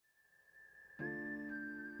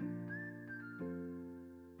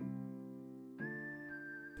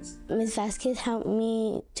Ms. Vasquez helped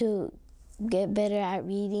me to get better at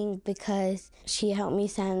reading because she helped me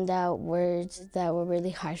sound out words that were really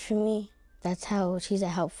hard for me. That's how she's a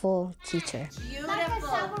helpful teacher. Beautiful. Like a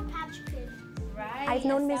Sour Patch Kid. Right. I've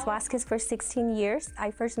known Ms. Vasquez for 16 years. I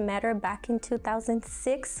first met her back in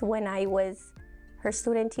 2006 when I was her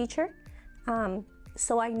student teacher.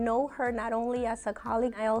 So I know her not only as a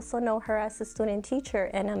colleague, I also know her as a student teacher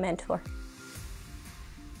and a mentor.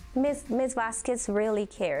 Ms. Vasquez really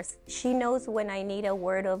cares. She knows when I need a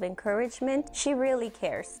word of encouragement. She really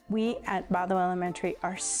cares. We at Vado Elementary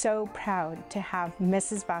are so proud to have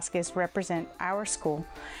Mrs. Vasquez represent our school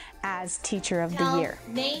as Teacher of the Year.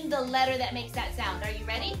 Name the letter that makes that sound. Are you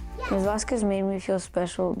ready? Yes. Ms. Vasquez made me feel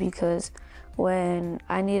special because when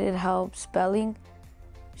I needed help spelling,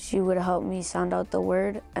 she would help me sound out the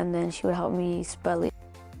word and then she would help me spell it.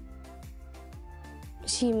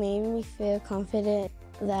 She made me feel confident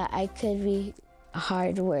that I could read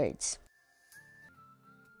hard words.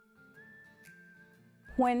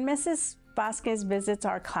 When Mrs. Vasquez visits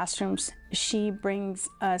our classrooms, she brings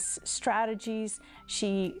us strategies.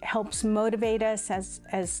 She helps motivate us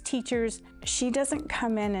as teachers. She doesn't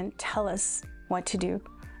come in and tell us what to do.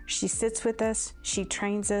 She sits with us, she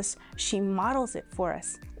trains us, she models it for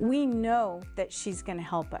us. We know that she's going to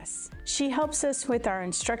help us. She helps us with our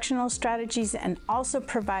instructional strategies and also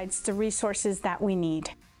provides the resources that we need.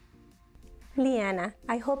 Leanna,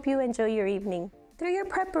 I hope you enjoy your evening. Through your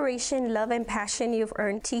preparation, love, and passion, you've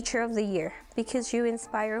earned Teacher of the Year because you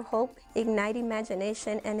inspire hope, ignite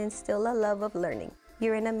imagination, and instill a love of learning.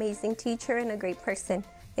 You're an amazing teacher and a great person.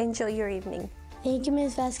 Enjoy your evening. Thank you,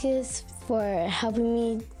 Ms. Vasquez, for helping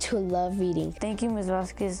me to love reading. Thank you, Ms.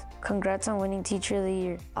 Vasquez. Congrats on winning Teacher of the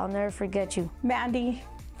Year. I'll never forget you. Mandi,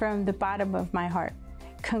 from the bottom of my heart,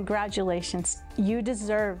 congratulations. You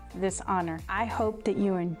deserve this honor. I hope that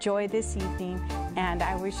you enjoy this evening, and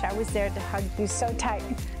I wish I was there to hug you so tight.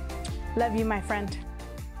 Love you, my friend.